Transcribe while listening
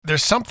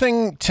There's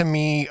something to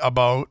me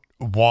about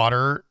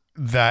water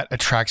that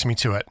attracts me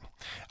to it.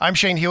 I'm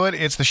Shane Hewitt.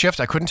 It's The Shift.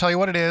 I couldn't tell you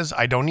what it is.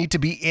 I don't need to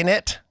be in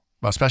it.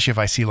 Well, especially if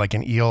I see like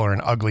an eel or an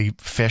ugly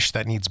fish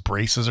that needs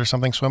braces or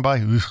something swim by.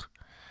 Ugh.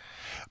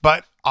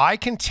 But I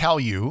can tell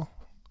you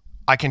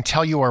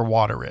where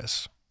water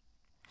is.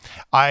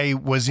 I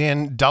was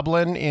in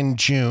Dublin in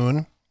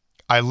June.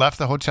 I left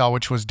the hotel,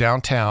 which was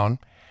downtown,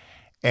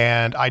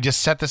 and I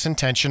just set this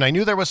intention. I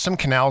knew there was some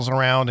canals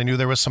around. I knew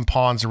there was some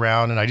ponds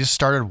around, and I just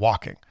started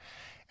walking.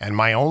 And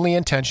my only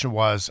intention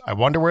was, I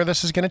wonder where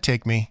this is going to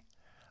take me.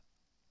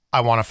 I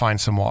want to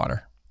find some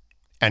water.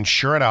 And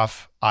sure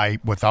enough, I,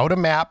 without a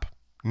map,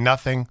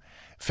 nothing,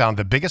 found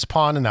the biggest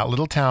pond in that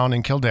little town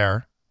in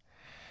Kildare,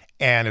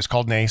 and it's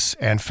called Nace,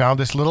 and found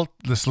this little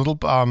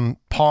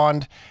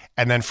pond.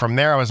 And then from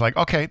there, I was like,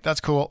 okay,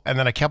 that's cool. And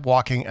then I kept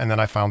walking, and then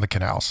I found the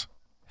canals.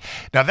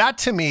 Now that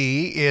to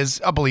me is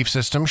a belief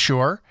system,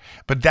 sure,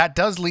 but that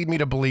does lead me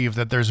to believe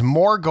that there's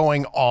more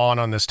going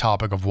on this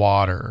topic of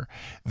water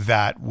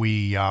that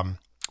we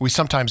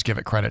sometimes give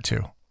it credit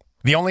to.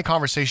 The only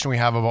conversation we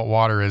have about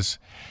water is,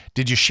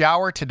 did you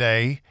shower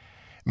today,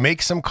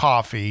 make some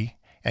coffee,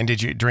 and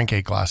did you drink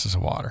 8 glasses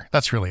of water?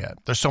 That's really it.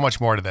 There's so much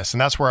more to this.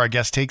 And that's where our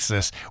guest takes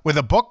this with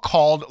a book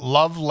called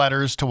Love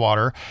Letters to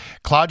Water.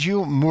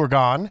 Claudiu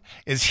Murgan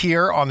is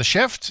here on The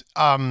Shift.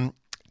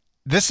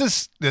 This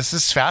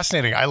is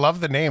fascinating. I love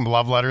the name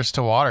Love Letters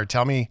to Water.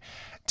 Tell me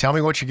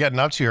what you're getting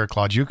up to here,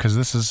 Claudiu, because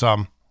this is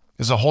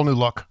a whole new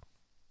look.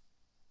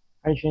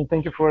 Hi, Shane.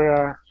 Thank you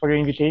for your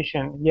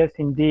invitation. Yes,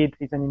 indeed,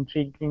 it's an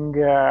intriguing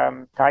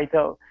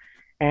title.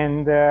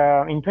 And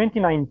in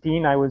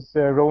 2019, I was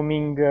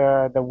roaming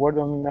the Word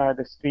on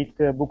the Street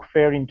book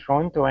fair in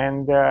Toronto,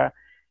 and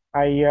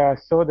I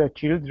saw the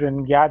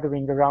children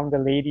gathering around the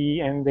lady,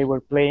 and they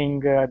were playing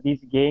this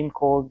game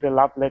called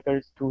Love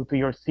Letters to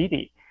Your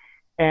City.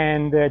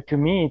 And to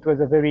me, it was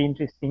a very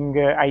interesting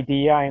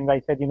idea. And I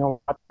said, you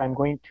know what, I'm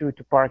going to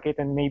park it,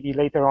 and maybe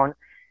later on,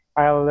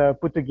 I'll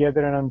put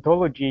together an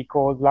anthology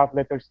called Love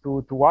Letters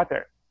to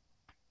Water.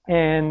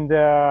 And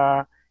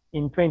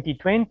in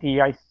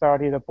 2020, I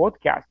started a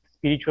podcast,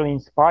 Spiritually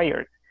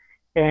Inspired.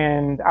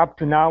 And up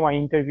to now, I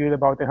interviewed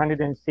about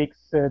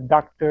 106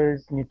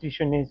 doctors,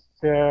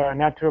 nutritionists,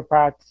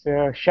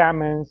 naturopaths,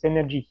 shamans,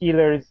 energy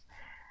healers.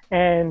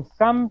 And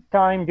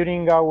sometime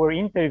during our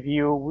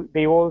interview,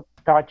 they all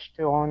touched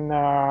on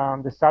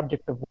the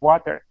subject of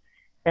water.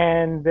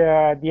 And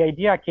the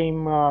idea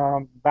came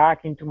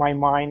back into my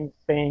mind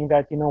saying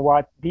that, you know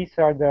what, these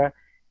are the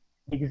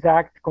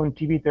exact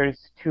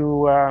contributors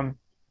to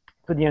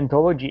the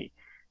anthology.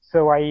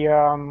 So I,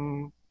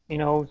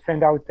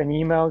 sent out an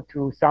email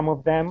to some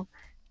of them,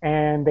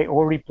 and they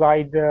all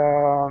replied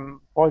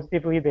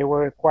positively. They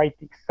were quite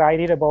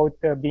excited about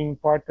being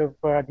part of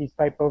this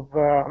type of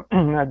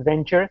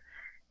adventure.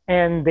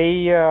 And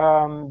they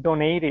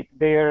donated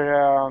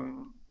their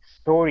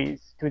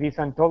stories to this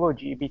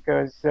anthology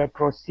because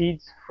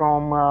proceeds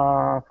from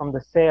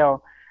the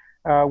sale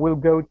will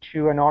go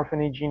to an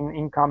orphanage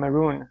in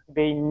Cameroon.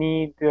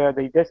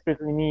 They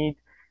desperately need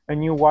a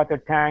new water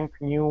tank,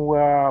 new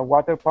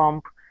water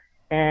pump,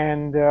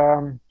 and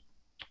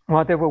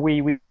whatever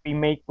we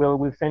make,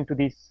 we'll send to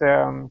these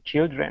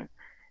children.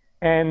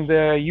 And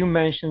you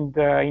mentioned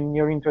in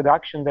your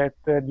introduction that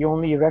the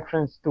only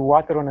reference to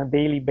water on a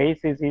daily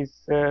basis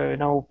is,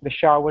 the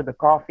shower, the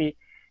coffee.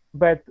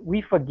 But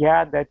we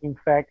forget that, in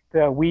fact,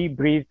 we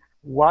breathe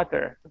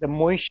water. The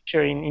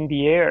moisture in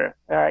the air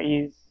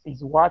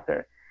is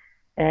water.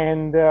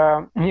 And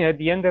at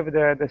the end of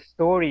the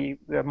story,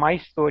 my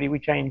story,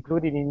 which I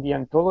included in the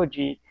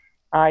anthology,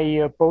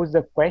 I posed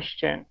the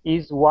question,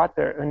 is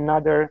water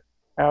another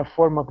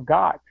form of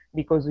God?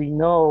 Because we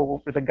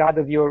know the God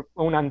of your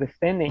own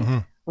understanding. Mm-hmm.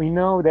 We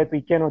know that we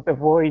cannot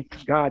avoid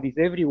God is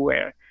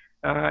everywhere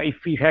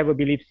if we have a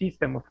belief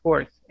system, of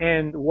course.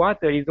 And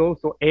water is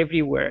also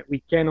everywhere.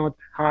 We cannot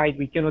hide.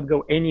 We cannot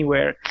go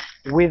anywhere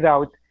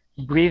without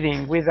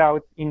breathing,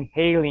 without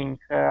inhaling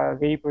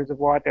vapors of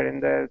water.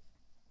 And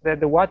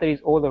the water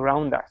is all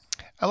around us.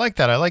 I like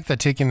that. I like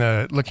that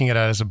looking at it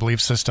as a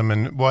belief system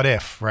and what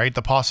if, right?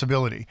 The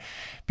possibility.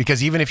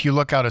 Because even if you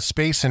look out of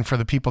space, and for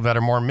the people that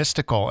are more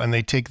mystical and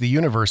they take the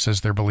universe as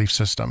their belief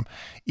system,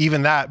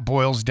 even that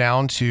boils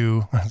down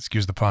to,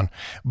 excuse the pun,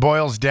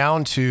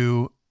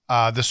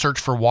 the search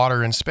for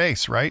water in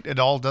space, right? It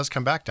all does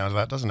come back down to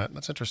that, doesn't it?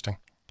 That's interesting.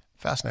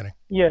 Fascinating.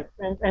 Yes,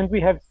 and we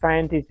have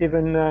scientists,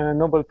 even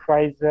Nobel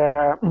Prize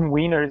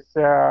winners,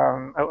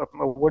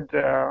 Nobel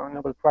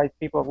Prize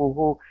people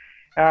who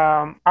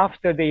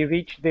after they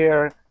reach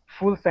their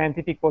full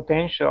scientific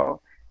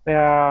potential,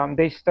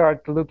 they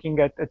start looking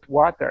at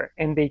water,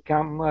 and they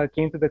came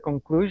to the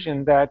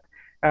conclusion that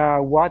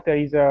water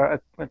is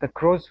at the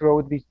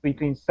crossroad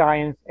between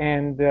science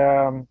and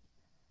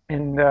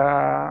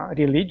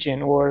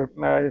religion, or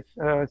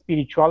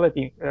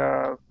spirituality,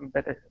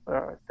 better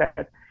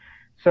said.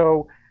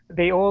 So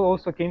they all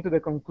also came to the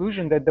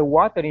conclusion that the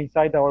water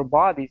inside our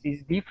bodies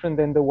is different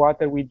than the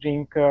water we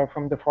drink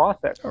from the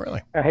faucet. Oh,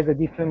 really? Has a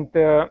different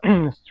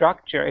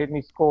structure, and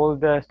it's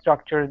called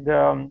structured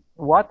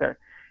water.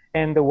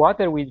 and the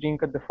water we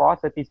drink at the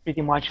faucet is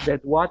pretty much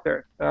dead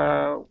water.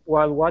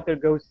 While water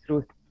goes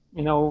through,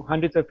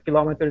 hundreds of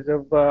kilometers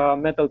of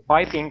metal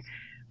piping,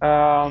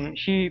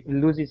 she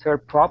loses her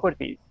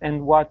properties,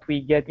 and what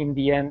we get in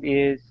the end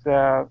is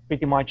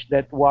pretty much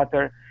dead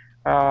water,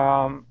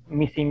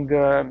 missing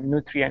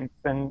nutrients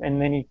and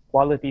many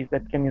qualities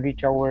that can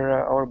reach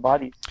our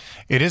bodies.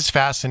 It is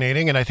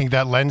fascinating, and I think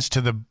that lends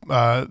to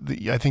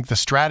I think the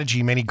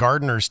strategy many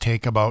gardeners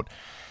take about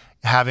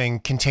having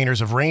containers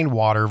of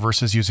rainwater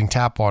versus using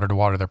tap water to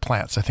water their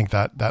plants. I think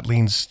that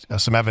leans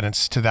some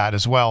evidence to that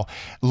as well.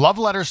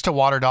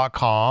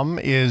 Loveletterstowater.com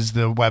is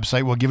the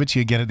website. We'll give it to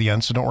you again at the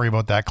end, so don't worry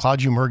about that.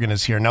 Claudiu Murgan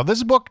is here. Now,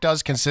 this book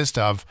does consist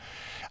of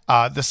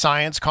the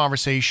science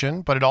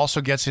conversation, but it also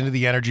gets into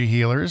the energy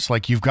healers.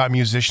 Like, you've got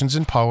musicians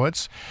and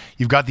poets.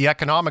 You've got the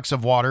economics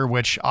of water,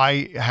 which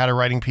I had a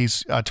writing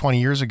piece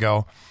 20 years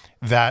ago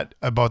that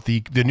about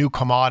the new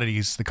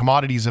commodities. The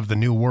commodities of the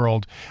new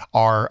world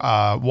are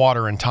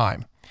water and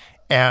time.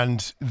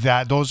 And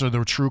that those are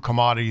the true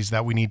commodities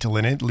that we need to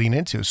lean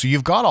into. So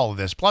you've got all of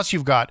this. Plus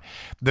you've got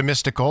the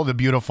mystical, the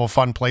beautiful,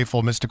 fun,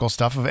 playful, mystical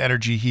stuff of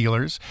energy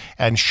healers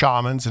and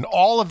shamans. And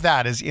all of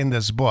that is in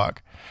this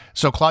book.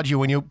 So Claudiu,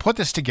 when you put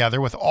this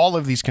together with all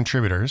of these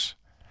contributors,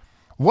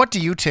 what do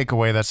you take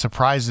away that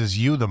surprises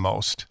you the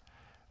most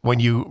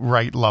when you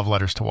write Love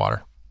Letters to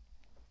Water?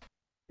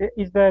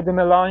 Is the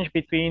melange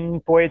between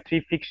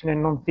poetry, fiction,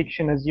 and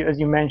non-fiction, as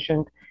you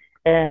mentioned.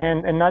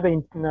 And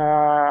another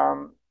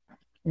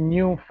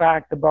new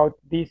fact about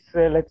this,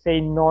 let's say,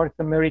 North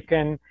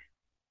American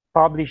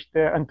published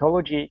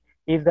anthology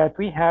is that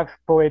we have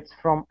poets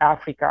from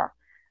Africa,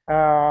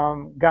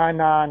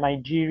 Ghana,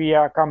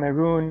 Nigeria,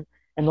 Cameroon,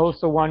 and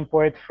also one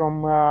poet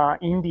from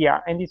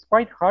India. And it's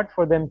quite hard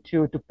for them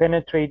to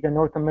penetrate the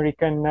North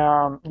American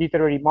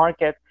literary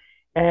market.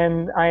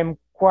 And I'm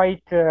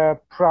quite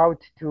proud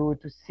to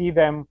see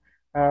them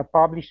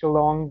publish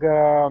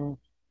along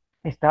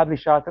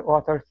established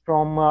authors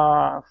from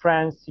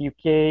France,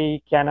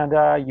 UK,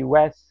 Canada,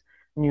 US,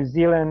 New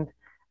Zealand.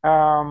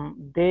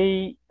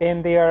 They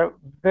are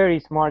very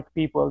smart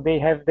people. They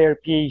have their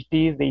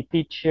PhDs. They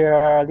teach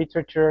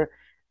literature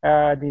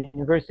at the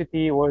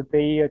university, or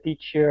they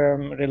teach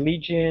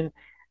religion,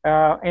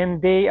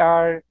 and they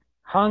are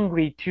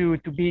hungry to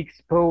be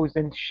exposed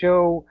and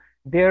show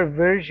their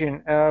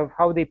version of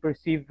how they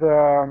perceive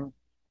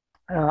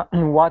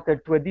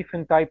water to a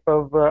different type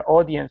of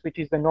audience, which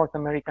is the North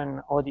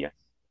American audience.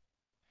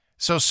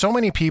 So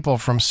many people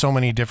from so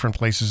many different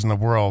places in the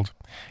world.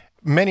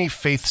 Many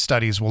faith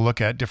studies will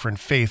look at different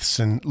faiths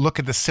and look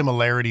at the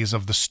similarities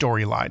of the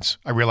storylines.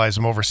 I realize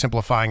I'm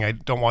oversimplifying. I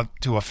don't want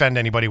to offend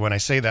anybody when I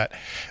say that,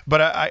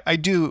 but I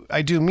do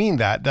mean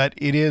that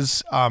it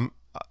is an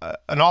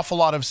awful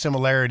lot of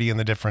similarity in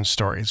the different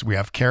stories. We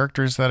have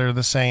characters that are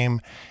the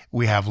same.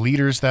 We have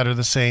leaders that are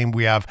the same.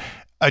 We have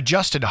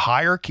adjusted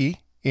hierarchy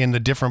in the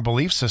different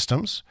belief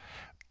systems.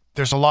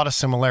 There's a lot of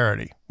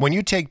similarity. When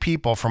you take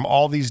people from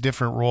all these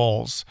different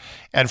roles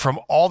and from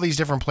all these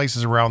different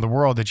places around the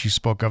world that you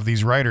spoke of,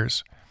 these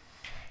writers,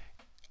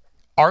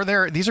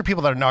 these are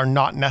people that are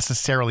not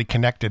necessarily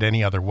connected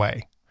any other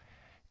way.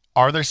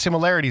 Are there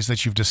similarities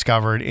that you've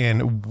discovered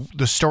in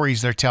the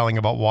stories they're telling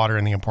about water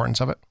and the importance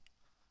of it?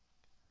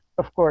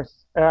 Of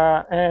course.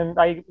 And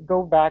I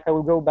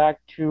will go back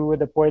to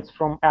the poets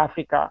from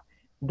Africa.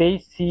 They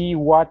see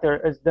water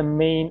as the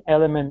main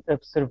element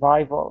of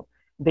survival.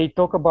 They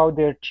talk about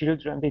their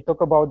children. They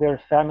talk about their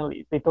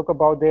families. They talk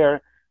about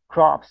their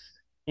crops.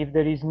 If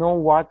there is no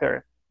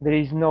water, there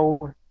is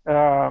no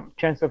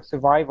chance of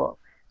survival.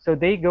 So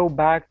they go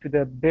back to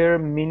the bare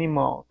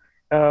minimum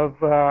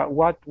of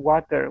what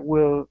water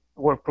will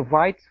or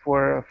provides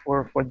for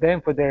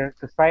them, for their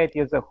society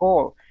as a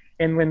whole.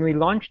 And when we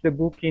launched the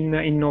book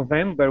in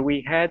November, we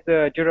had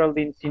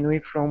Geraldine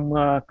Sinui from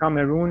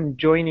Cameroon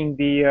joining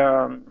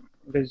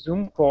the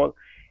Zoom call,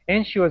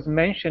 and she was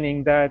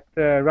mentioning that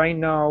right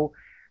now,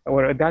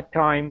 or at that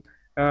time,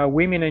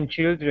 women and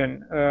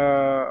children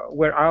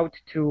were out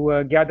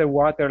to gather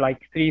water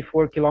like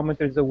 3-4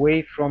 kilometers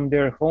away from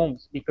their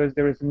homes because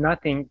there is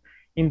nothing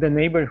in the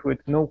neighborhood,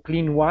 no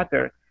clean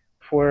water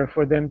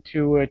for them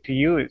to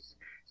use.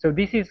 So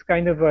this is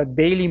kind of a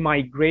daily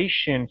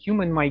migration,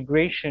 human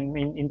migration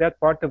in that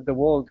part of the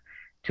world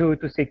to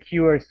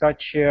secure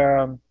such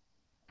an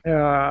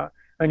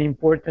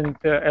important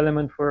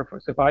element for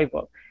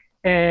survival.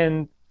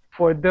 And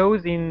for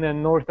those in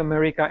North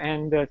America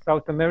and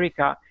South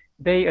America,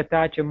 they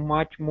attach a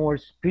much more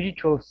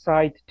spiritual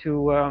side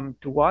to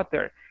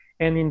water.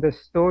 And in the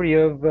story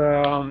of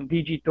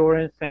D.G.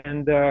 Torrance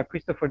and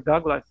Christopher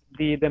Douglas,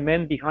 the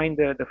men behind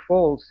the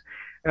falls,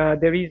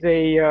 there is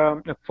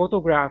a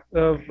photograph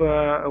of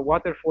a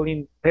waterfall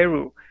in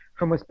Peru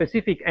from a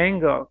specific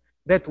angle.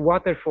 That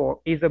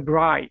waterfall is a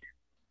bride.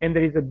 And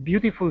there is a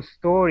beautiful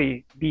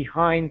story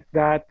behind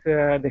that,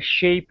 the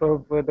shape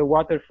of the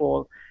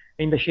waterfall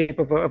in the shape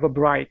of a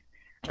bride.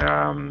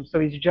 So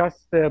it's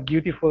just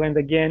beautiful. And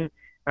again,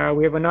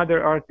 we have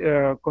another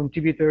art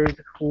contributor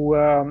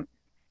who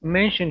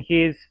mentioned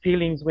his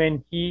feelings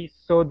when he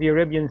saw the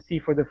Arabian Sea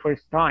for the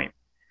first time.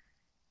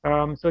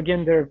 So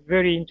again, they're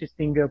very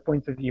interesting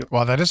points of view.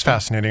 Well, that is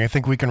fascinating. I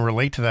think we can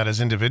relate to that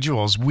as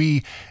individuals.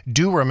 We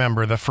do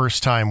remember the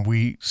first time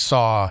we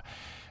saw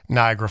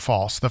Niagara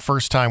Falls, the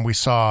first time we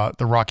saw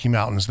the Rocky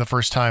Mountains, the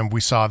first time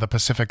we saw the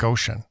Pacific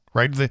Ocean,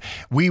 right?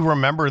 We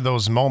remember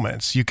those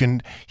moments. You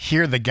can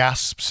hear the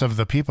gasps of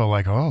the people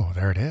like, oh,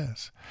 there it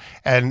is.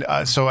 And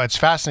so it's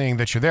fascinating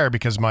that you're there,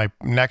 because my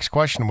next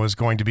question was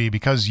going to be,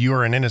 because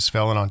you're in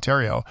Innisfil in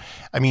Ontario,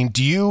 I mean,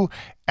 do you,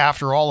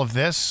 after all of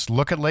this,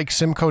 look at Lake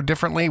Simcoe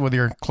differently with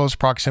your close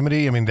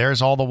proximity? I mean,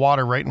 there's all the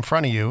water right in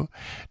front of you.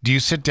 Do you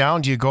sit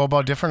down? Do you go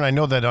about different? I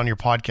know that on your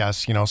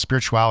podcast,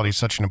 spirituality is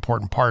such an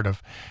important part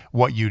of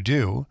what you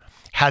do.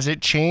 Has it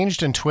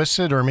changed and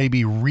twisted or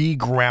maybe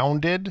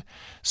regrounded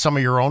some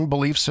of your own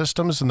belief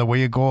systems and the way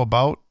you go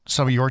about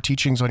some of your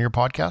teachings on your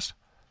podcast?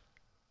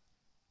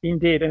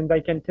 Indeed, and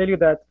I can tell you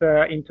that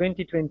in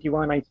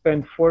 2021, I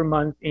spent 4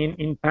 months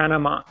in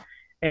Panama,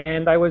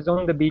 and I was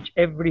on the beach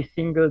every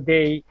single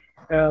day,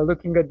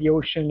 looking at the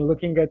ocean,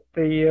 looking at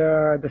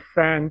the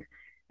sand,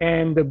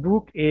 and the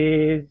book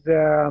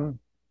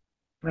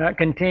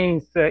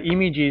contains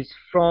images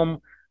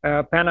from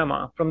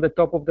Panama, from the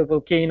top of the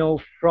volcano,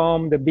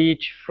 from the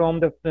beach, from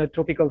the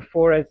tropical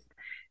forest,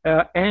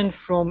 and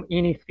from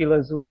Innisfil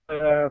as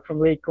from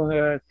Lake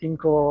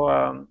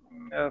Simcoe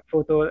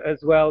photo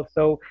as well.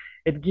 So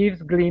it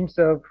gives glimpse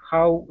of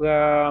how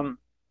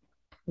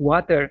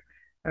water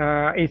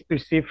is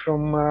perceived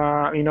from,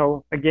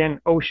 again,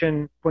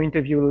 ocean point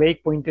of view,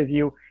 lake point of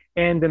view,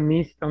 and the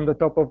mist on the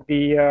top of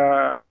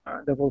the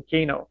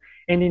volcano.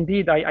 And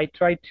indeed, I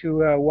try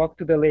to walk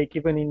to the lake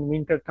even in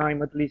winter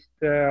time, at least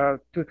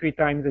 2-3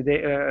 times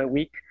a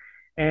week,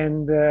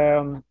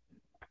 and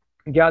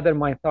gather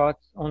my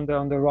thoughts on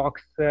the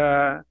rocks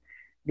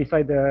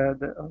beside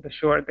the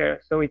shore there.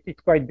 So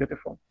it's quite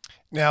beautiful.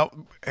 Now,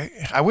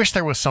 I wish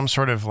there was some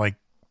sort of like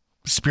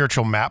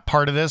spiritual map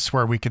part of this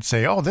where we could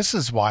say, oh, this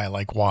is why I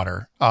like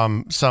water.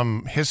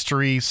 Some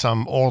history,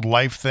 some old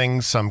life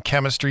things, some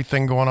chemistry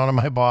thing going on in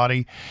my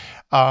body.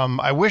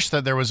 I wish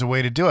that there was a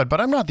way to do it,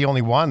 but I'm not the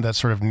only one that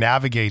sort of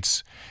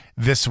navigates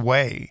this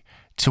way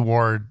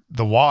toward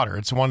the water.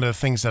 It's one of the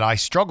things that I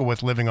struggle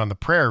with living on the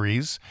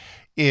prairies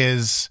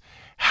is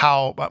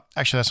how, well,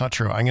 actually, that's not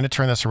true. I'm going to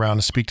turn this around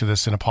and speak to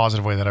this in a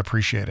positive way that I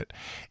appreciate it,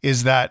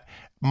 is that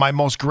my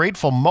most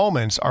grateful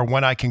moments are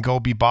when I can go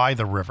be by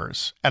the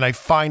rivers. And I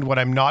find when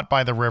I'm not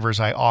by the rivers,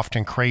 I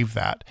often crave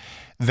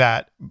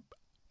that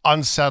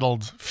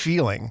unsettled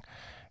feeling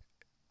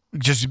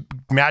just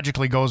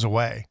magically goes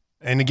away.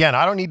 And again,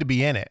 I don't need to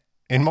be in it.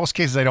 In most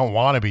cases, I don't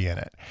want to be in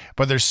it,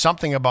 but there's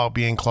something about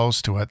being close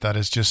to it that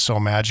is just so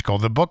magical.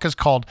 The book is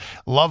called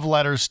Love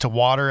Letters to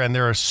Water, and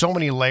there are so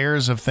many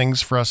layers of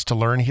things for us to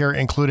learn here,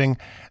 including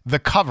the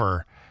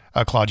cover.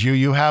 Claudiu,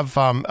 you have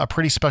a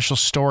pretty special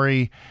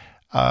story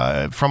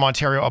from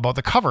Ontario about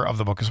the cover of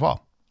the book as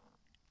well.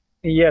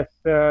 Yes,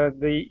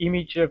 the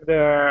image of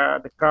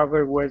the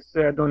cover was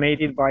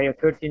donated by a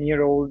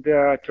 13-year-old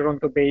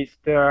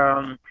Toronto-based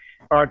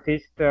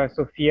artist,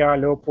 Sophia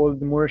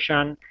Leopold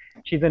Murshan.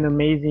 She's an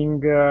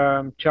amazing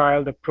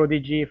child, a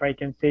prodigy, if I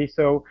can say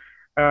so.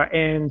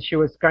 And she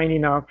was kind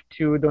enough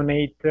to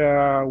donate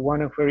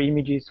one of her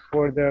images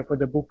for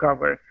the book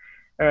cover.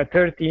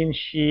 13,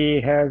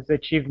 she has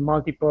achieved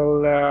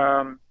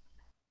multiple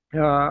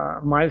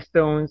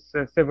milestones,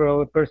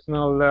 several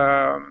personal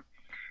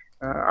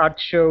art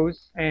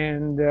shows,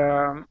 and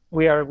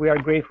we are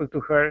grateful to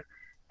her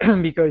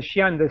because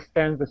she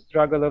understands the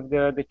struggle of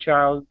the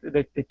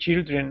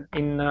children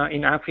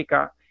in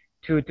Africa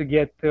to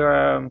get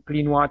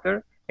clean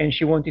water, and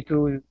she wanted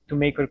to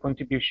make her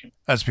contribution.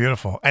 That's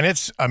beautiful, and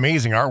it's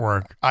amazing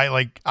artwork.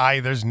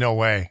 There's no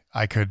way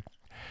I could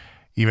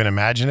even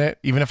imagine it.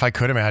 Even if I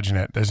could imagine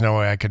it, there's no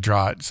way I could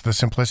draw it. So the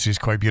simplicity is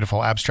quite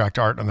beautiful. Abstract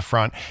art on the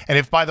front. And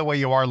if, by the way,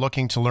 you are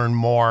looking to learn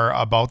more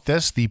about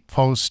this, the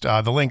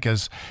link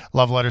is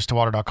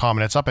loveletterstowater.com,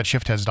 and it's up at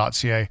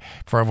shiftheads.ca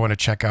for everyone to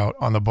check out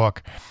on the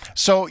book.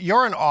 So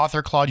you're an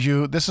author,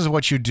 Claudiu. This is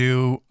what you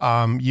do.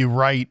 You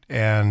write,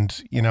 and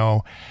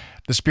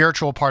the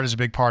spiritual part is a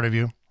big part of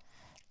you.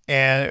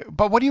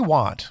 But what do you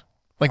want?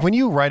 Like when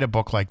you write a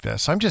book like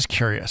this, I'm just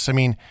curious. I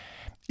mean,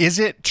 is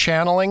it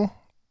channeling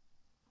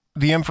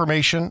the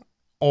information,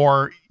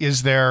 or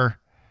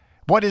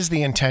what is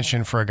the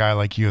intention for a guy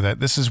like you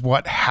that this is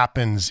what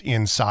happens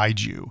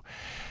inside you?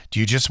 Do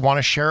you just want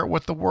to share it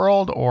with the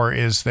world, or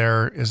is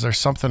there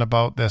something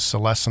about this, a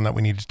lesson that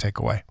we need to take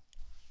away?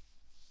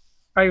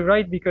 I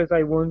write because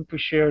I want to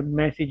share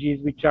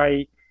messages which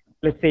I,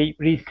 let's say,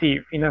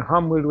 receive in a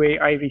humble way.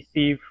 I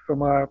receive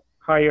from a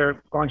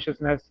higher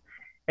consciousness.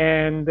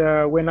 And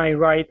when I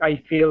write,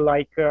 I feel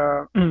like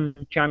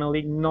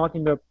channeling, not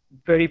in the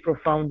very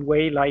profound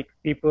way, like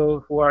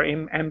people who are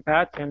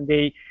empaths and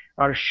they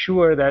are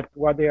sure that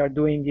what they are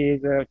doing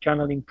is a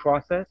channeling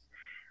process.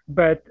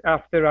 But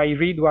after I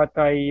read what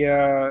I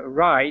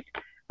write,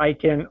 I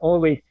can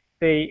always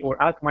say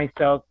or ask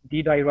myself,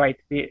 did I write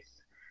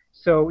this?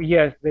 So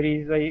yes, there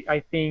is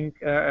I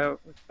think a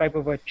type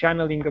of a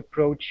channeling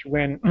approach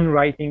when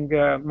writing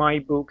my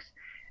books.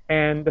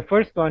 And the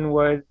first one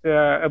was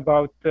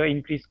about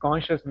increased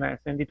consciousness,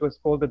 and it was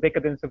called The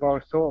Decadence of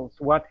Our Souls.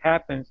 What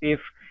happens if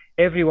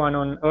everyone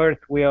on Earth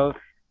will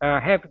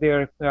have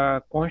their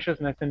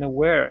consciousness and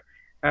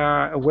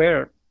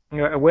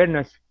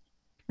awareness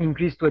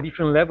increased to a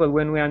different level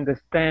when we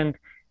understand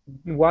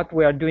what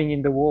we are doing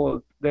in the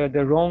world,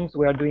 the wrongs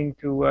we are doing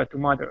to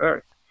Mother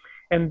Earth.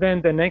 And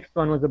then the next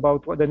one was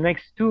about the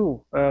next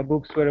two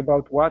books were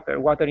about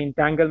water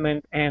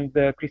entanglement, and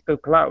the crystal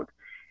cloud.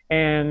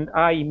 And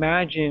I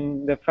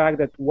imagine the fact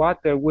that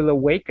water will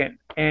awaken,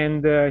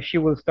 and she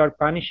will start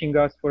punishing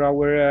us for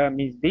our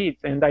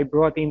misdeeds. And I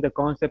brought in the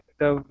concept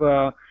of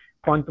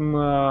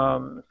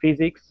quantum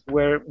physics,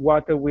 where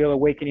water will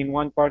awaken in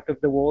one part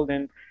of the world,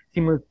 and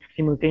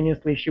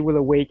simultaneously she will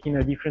awaken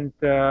a different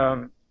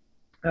part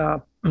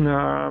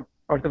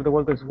of the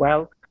world as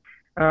well,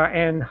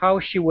 and how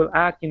she will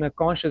act in a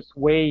conscious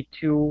way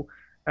to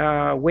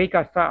wake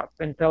us up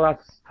and tell us,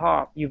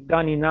 stop, you've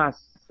done enough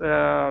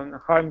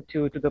harm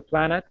to the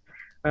planet.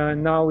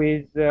 Now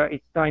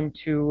it's time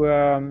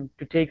to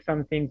take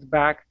some things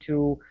back,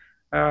 to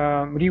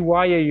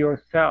rewire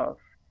yourself.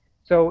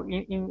 So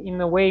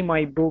in a way,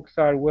 my books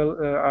are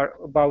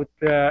about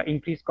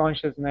increased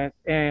consciousness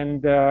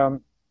and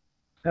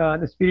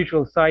the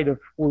spiritual side of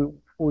who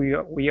we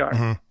are.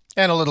 Mm-hmm.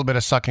 And a little bit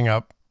of sucking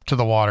up to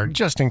the water,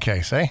 just in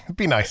case, eh?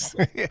 Be nice.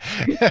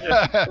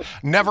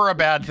 Never a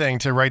bad thing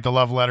to write the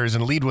love letters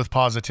and lead with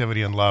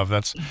positivity and love.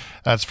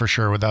 That's for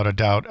sure, without a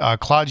doubt.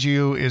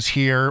 Claudiu is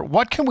here.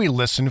 What can we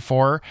listen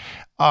for?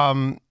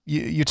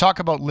 You talk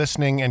about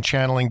listening and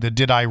channeling the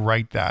 "Did I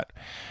write that?"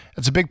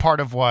 It's a big part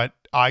of what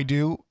I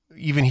do.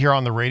 Even here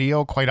on the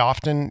radio, quite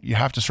often, you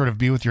have to sort of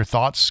be with your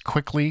thoughts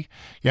quickly.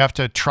 You have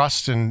to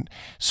trust and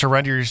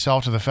surrender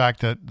yourself to the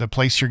fact that the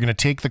place you're going to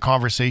take the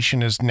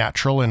conversation is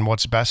natural and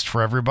what's best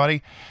for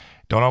everybody.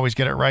 Don't always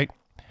get it right.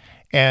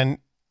 And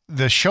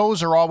the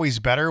shows are always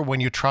better when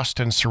you trust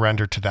and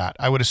surrender to that.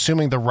 I would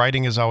assuming the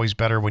writing is always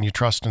better when you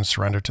trust and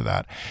surrender to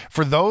that.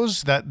 For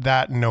those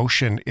that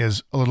notion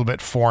is a little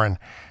bit foreign,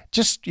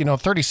 just,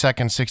 30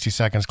 seconds, 60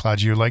 seconds,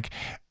 Claudiu, like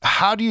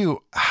how do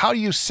you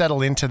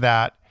settle into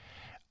that?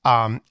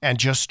 And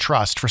just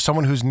trust for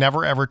someone who's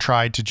never, ever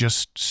tried to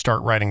just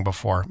start writing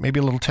before. Maybe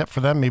a little tip for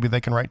them. Maybe they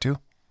can write too.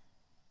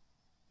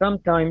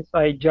 Sometimes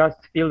I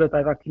just feel that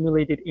I've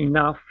accumulated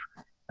enough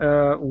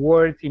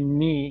words in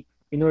me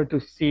in order to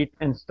sit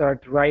and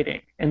start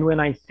writing. And when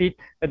I sit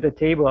at the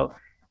table,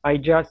 I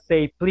just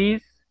say,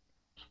 please,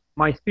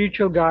 my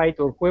spiritual guide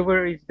or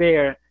whoever is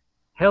there,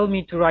 help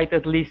me to write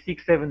at least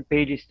 6-7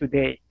 pages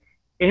today.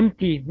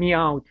 Empty me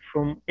out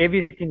from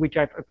everything which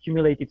I've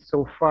accumulated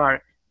so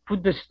far.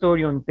 Put the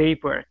story on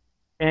paper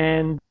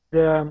and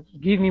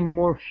give me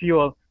more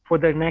fuel for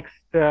the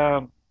next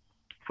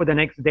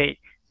day.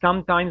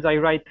 Sometimes I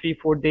write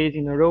 3-4 days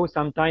in a row.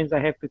 Sometimes I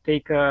have to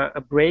take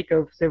a break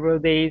of several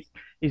days.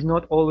 It's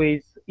not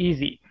always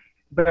easy,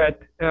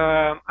 but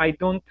I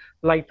don't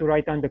like to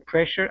write under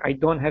pressure. I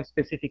don't have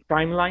specific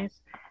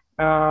timelines,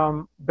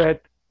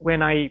 but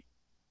when I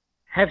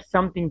have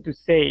something to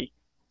say,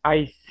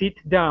 I sit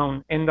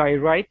down and I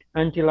write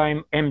until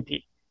I'm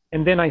empty.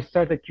 And then I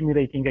start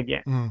accumulating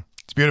again.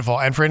 It's beautiful.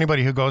 And for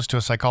anybody who goes to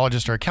a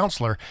psychologist or a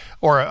counselor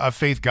or a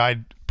faith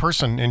guide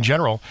person in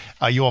general,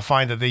 you will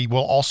find that they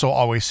will also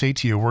always say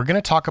to you, we're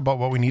going to talk about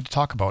what we need to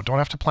talk about. Don't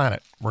have to plan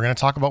it. We're going to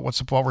talk about what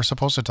we're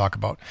supposed to talk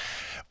about.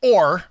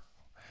 Or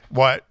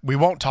what we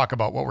won't talk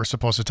about, what we're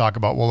supposed to talk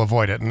about, we'll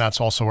avoid it. And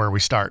that's also where we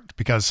start,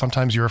 because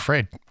sometimes you're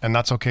afraid, and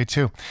that's okay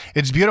too.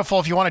 It's beautiful.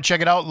 If you want to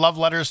check it out,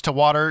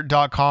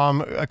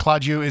 loveletterstowater.com.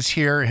 Claudiu is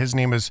here. His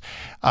name is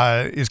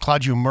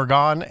Claudiu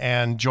Murgan,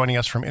 and joining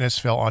us from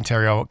Innisfil,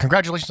 Ontario.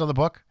 Congratulations on the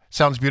book.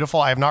 Sounds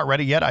beautiful. I have not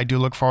read it yet. I do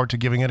look forward to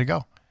giving it a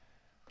go.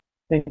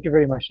 Thank you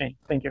very much, Shane.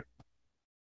 Thank you.